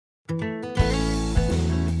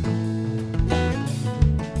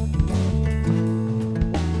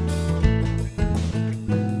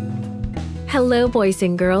Hello, boys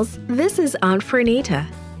and girls. This is Aunt Fernita.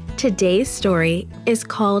 Today's story is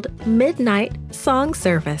called Midnight Song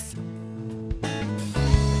Service.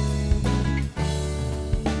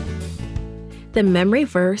 The memory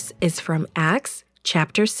verse is from Acts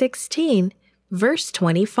chapter 16, verse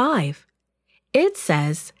 25. It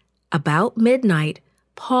says, "About midnight,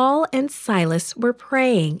 Paul and Silas were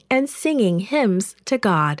praying and singing hymns to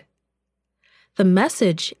God." The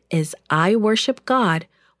message is, I worship God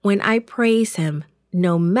when I praise Him,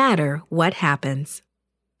 no matter what happens.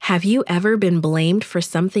 Have you ever been blamed for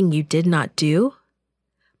something you did not do?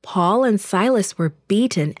 Paul and Silas were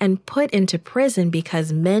beaten and put into prison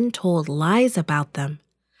because men told lies about them,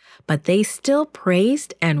 but they still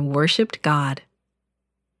praised and worshiped God.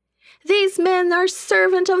 "These men are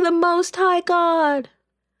servants of the Most High God,"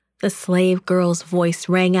 the slave girl's voice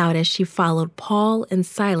rang out as she followed Paul and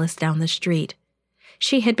Silas down the street.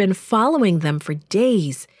 She had been following them for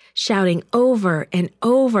days, shouting over and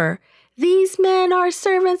over, "These men are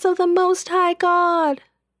servants of the Most High God."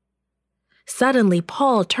 Suddenly,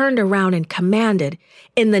 Paul turned around and commanded,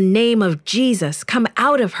 "In the name of Jesus, come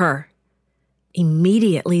out of her."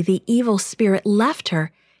 Immediately, the evil spirit left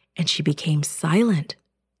her, and she became silent.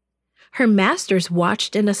 Her masters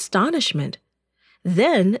watched in astonishment.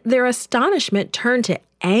 Then their astonishment turned to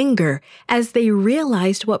anger as they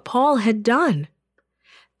realized what Paul had done.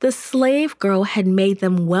 The slave girl had made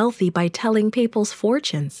them wealthy by telling people's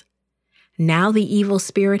fortunes. Now the evil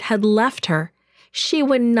spirit had left her. She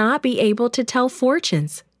would not be able to tell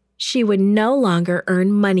fortunes. She would no longer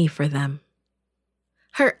earn money for them.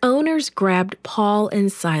 Her owners grabbed Paul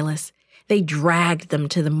and Silas. They dragged them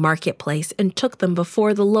to the marketplace and took them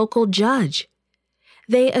before the local judge.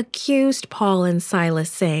 They accused Paul and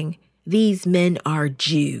Silas, saying, "These men are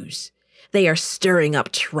Jews. They are stirring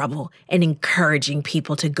up trouble and encouraging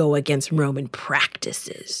people to go against Roman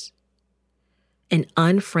practices." An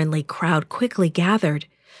unfriendly crowd quickly gathered.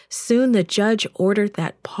 Soon the judge ordered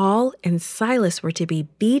that Paul and Silas were to be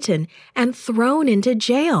beaten and thrown into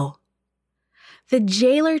jail. The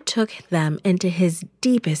jailer took them into his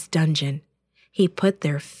deepest dungeon. He put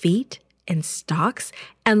their feet in stocks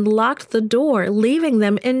and locked the door, leaving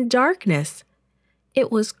them in darkness.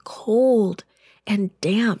 It was cold and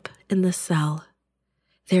damp in the cell.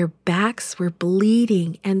 Their backs were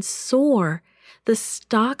bleeding and sore. The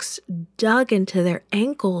stocks dug into their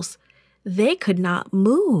ankles. They could not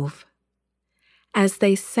move. As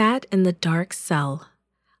they sat in the dark cell,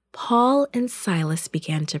 Paul and Silas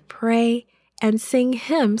began to pray and sing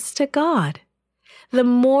hymns to God. The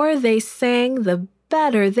more they sang, the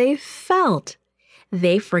better they felt.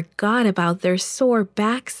 They forgot about their sore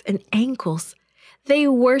backs and ankles. They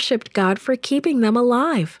worshiped God for keeping them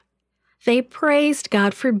alive. They praised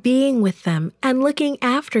God for being with them and looking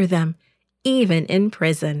after them, even in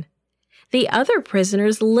prison. The other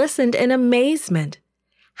prisoners listened in amazement.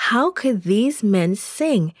 How could these men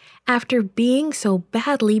sing after being so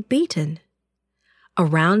badly beaten?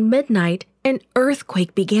 Around midnight, an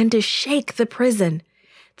earthquake began to shake the prison.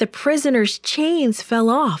 The prisoners' chains fell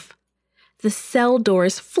off. The cell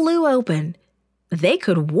doors flew open. They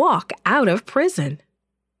could walk out of prison.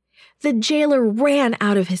 The jailer ran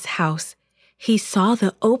out of his house. He saw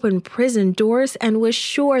the open prison doors and was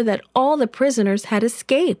sure that all the prisoners had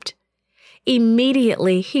escaped.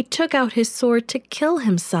 Immediately, he took out his sword to kill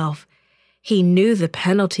himself. He knew the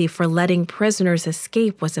penalty for letting prisoners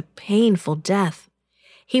escape was a painful death.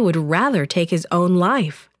 He would rather take his own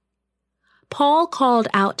life. Paul called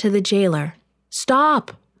out to the jailer,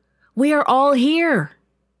 "Stop! We are all here!"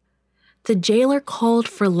 The jailer called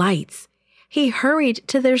for lights. He hurried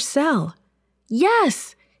to their cell.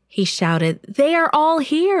 "Yes!" he shouted, "they are all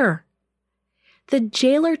here!" The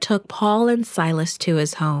jailer took Paul and Silas to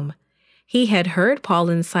his home. He had heard Paul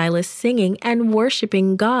and Silas singing and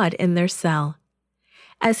worshiping God in their cell.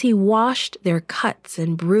 As he washed their cuts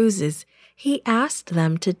and bruises, he asked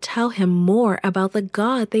them to tell him more about the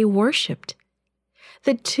God they worshiped.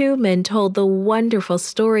 The two men told the wonderful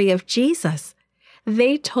story of Jesus.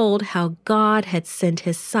 They told how God had sent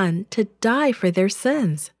His Son to die for their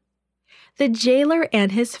sins. The jailer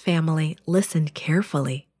and his family listened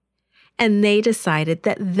carefully, and they decided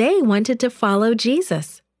that they wanted to follow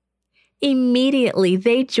Jesus. Immediately,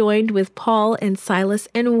 they joined with Paul and Silas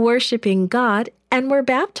in worshiping God and were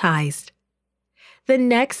baptized. The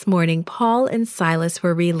next morning, Paul and Silas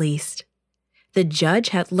were released. The judge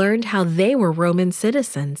had learned how they were Roman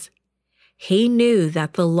citizens. He knew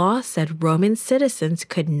that the law said Roman citizens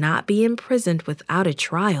could not be imprisoned without a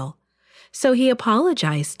trial, so he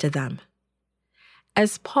apologized to them.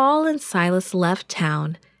 As Paul and Silas left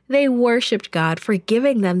town, they worshiped God for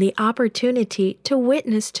giving them the opportunity to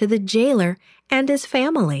witness to the jailer and his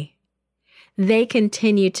family. They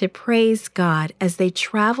continued to praise God as they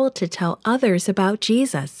traveled to tell others about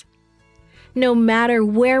Jesus. No matter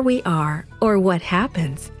where we are or what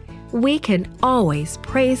happens, we can always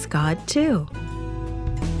praise God too.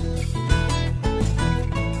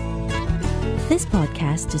 This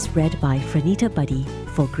podcast is read by Franita Buddy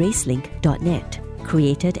for Gracelink.net.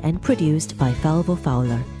 Created and produced by Falvo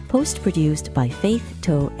Fowler. Post-produced by Faith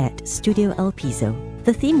Toe at Studio El Piso.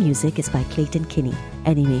 The theme music is by Clayton Kinney.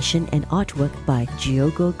 Animation and artwork by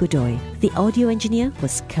Giogo Godoy. The audio engineer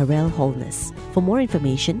was Karel Holness. For more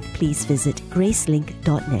information, please visit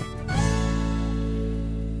Gracelink.net.